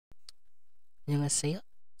안녕하세요.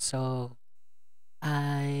 So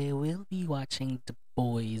I will be watching the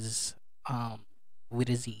boys with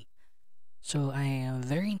a Z. So I am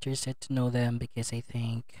very interested to know them because I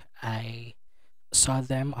think I saw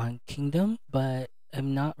them on Kingdom, but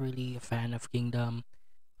I'm not really a fan of Kingdom.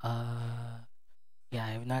 Uh yeah,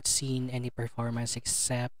 I've not seen any performance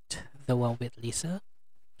except the one with Lisa.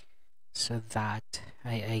 So that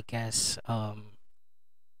I guess the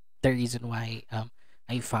reason why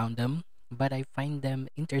I found them, but I find them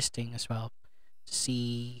interesting as well to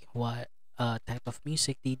see what type of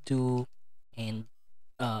music they do and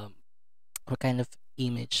um what kind of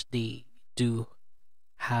image do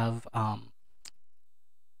have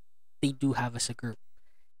they do have as a group.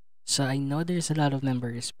 So I know there's a lot of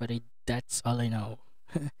members, but that's all I know.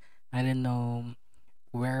 I don't know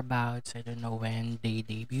whereabouts, I don't know when they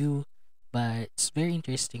debut, but it's very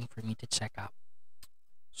interesting for me to check out.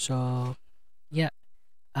 So yeah,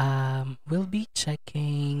 we'll be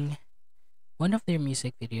checking one of their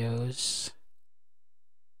music videos,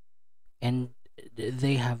 and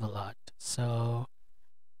they have a lot. So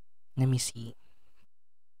let me see.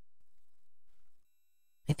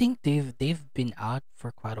 I think they've been out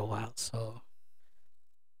for quite a while, so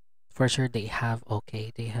for sure they have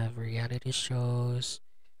reality shows.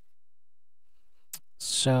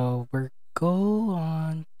 So we're go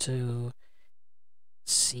on to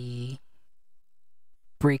see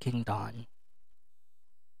Breaking Dawn.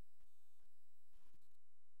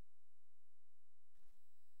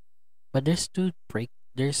 But there's two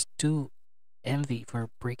MV for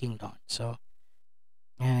Breaking Dawn, so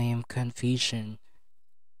I am confusion.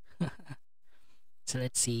 So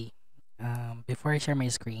let's see. Before I share my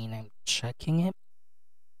screen, I'm checking it.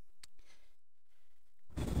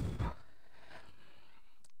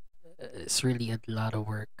 It's really a lot of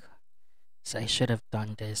work. So I should have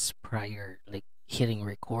done this prior, like hitting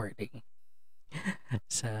recording.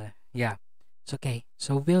 So yeah, it's okay.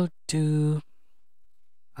 So we'll do.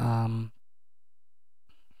 Um,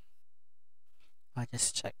 I'll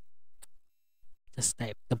just check. Just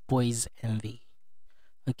type the boys MV.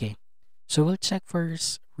 Okay. So we'll check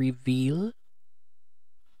first. Reveal.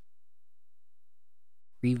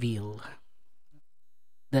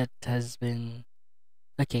 That has been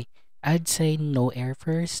okay. I'd say No Air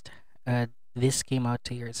first. This came out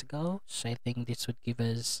 2 years ago, so I think this would give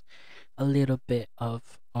us a little bit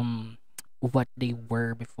of what they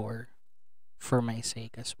were before, for my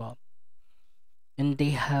sake as well. And they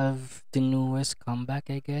have the newest comeback,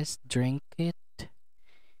 I guess, Drink It.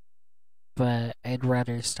 But I'd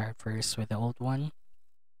rather start first with the old one.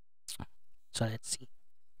 So let's see.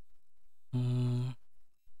 Mm,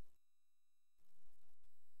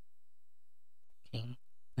 okay,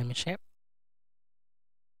 let me share.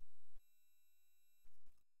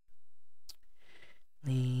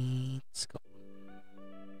 Let's go.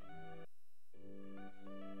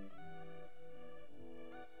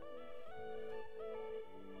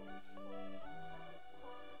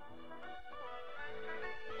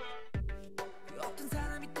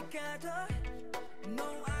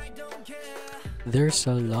 There's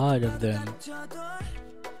a lot of them.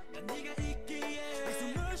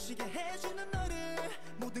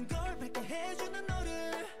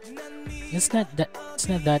 It's not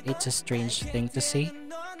that it's a strange thing to say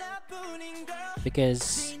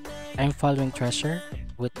because I'm following Treasure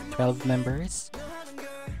with 12 members.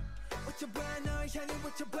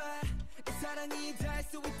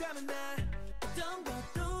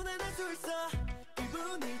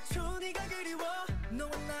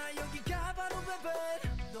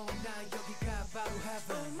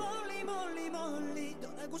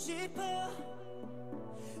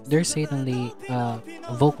 There's certainly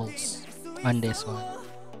vocals on this one.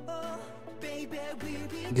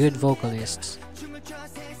 Good vocalists.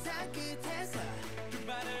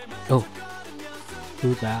 Oh,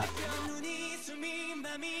 who that?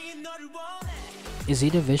 Is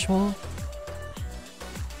it a visual?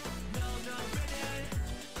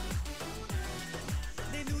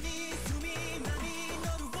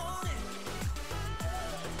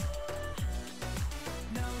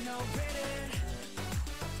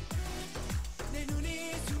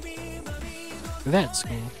 That's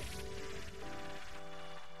cool.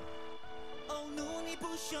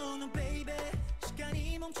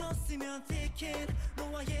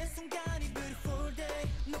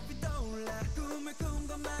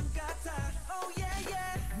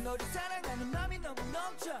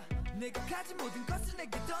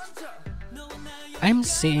 I'm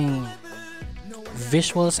seeing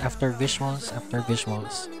visuals after visuals after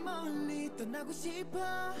visuals.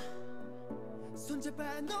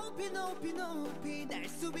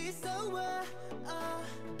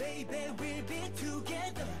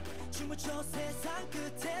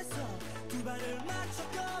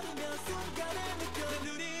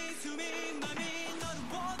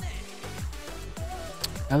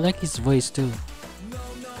 I like his voice too.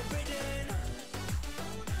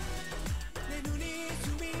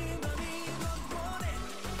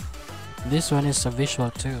 This one is a visual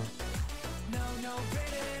too.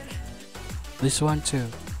 This one too.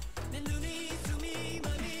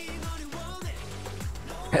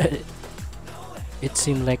 It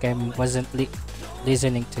seemed like I wasn't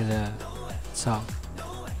listening to the song.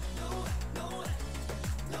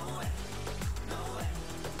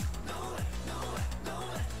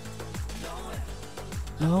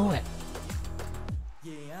 No way.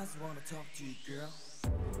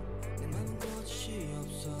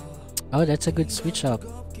 Oh, that's a good switch up.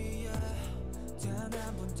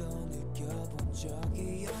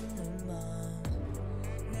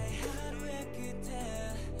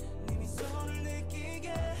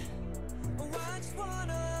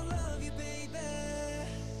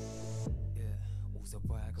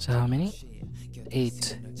 So how many?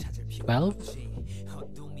 8, 12?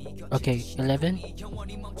 Okay, 11?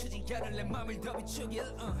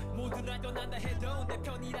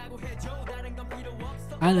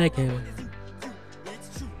 I like him.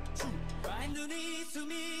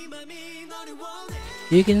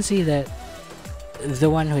 You can see that the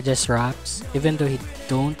one who just raps, even though he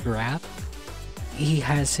don't rap, he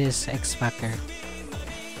has his X factor.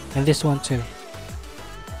 And this one too.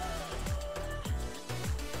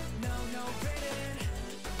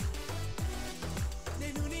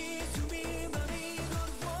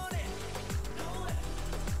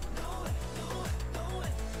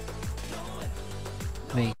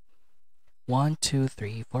 Wait. 1, 2,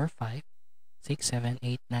 3, 4, 5, 6, 7,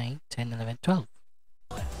 8, 9, 10, 11, 12.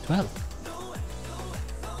 12.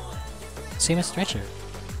 Same as Stretcher.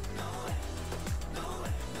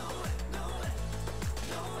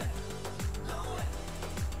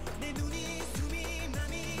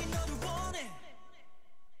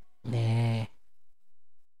 Nah.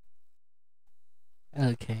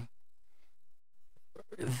 Okay.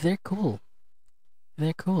 They're cool.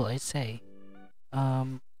 They're cool, I'd say.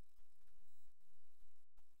 Um.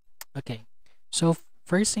 Okay. So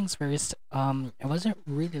first things first. I wasn't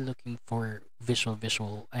really looking for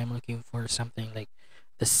visual. I'm looking for something like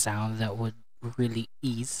the sound that would really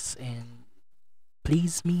ease and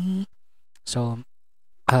please me. So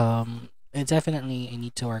definitely I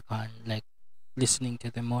need to work on like listening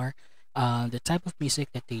to them more. The type of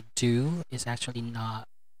music that they do is actually not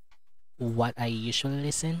what I usually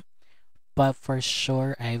listen, but for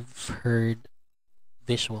sure I've heard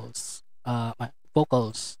visuals,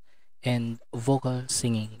 vocals, and vocal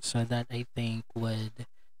singing, so that I think would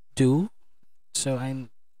do. So I'm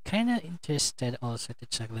kind of interested also to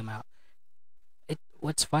check them out.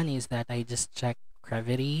 What's funny is that I just checked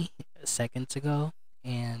Gravity seconds ago,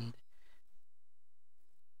 and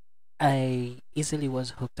I easily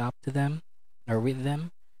was hooked up to them or with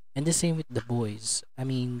them, and the same with the boys. I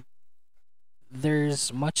mean,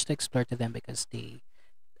 there's much to explore to them because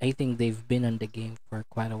I think they've been on the game for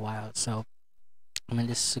quite a while. So I mean,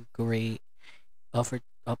 this is a great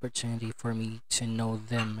opportunity for me to know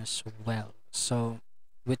them as well. So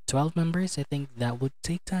with 12 members, I think that would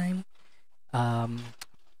take time. Um,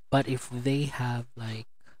 but if they have like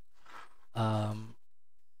um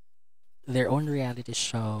their own reality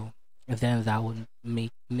show, then that would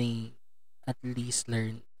make me at least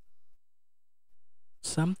learn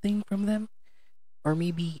something from them, or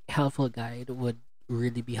maybe helpful guide would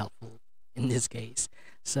really be helpful in this case.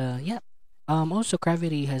 So yeah. Also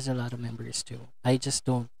Gravity has a lot of members too. I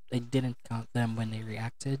didn't count them when they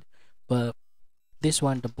reacted, but this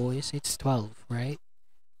one, the boys, it's 12, right?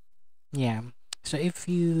 Yeah. So if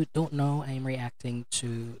you don't know, I'm reacting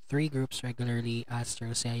to three groups regularly: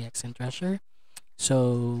 Astro, CIX, and Treasure.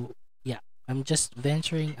 So yeah, I'm just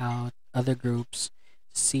venturing out other groups,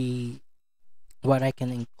 see what I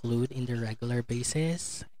can include in the regular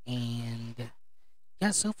basis. And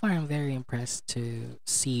yeah, so far I'm very impressed to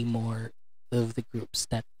see more of the groups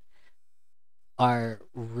that are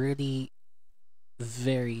really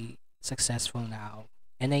very successful now.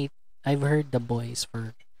 And I've heard the boys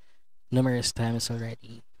for numerous times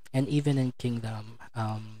already, and even in Kingdom.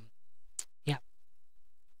 Yeah.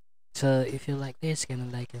 So if you like this,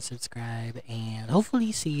 can like and subscribe, and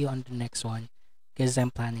hopefully see you on the next one, because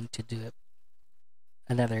I'm planning to do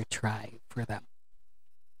another try for them.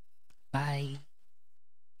 Bye.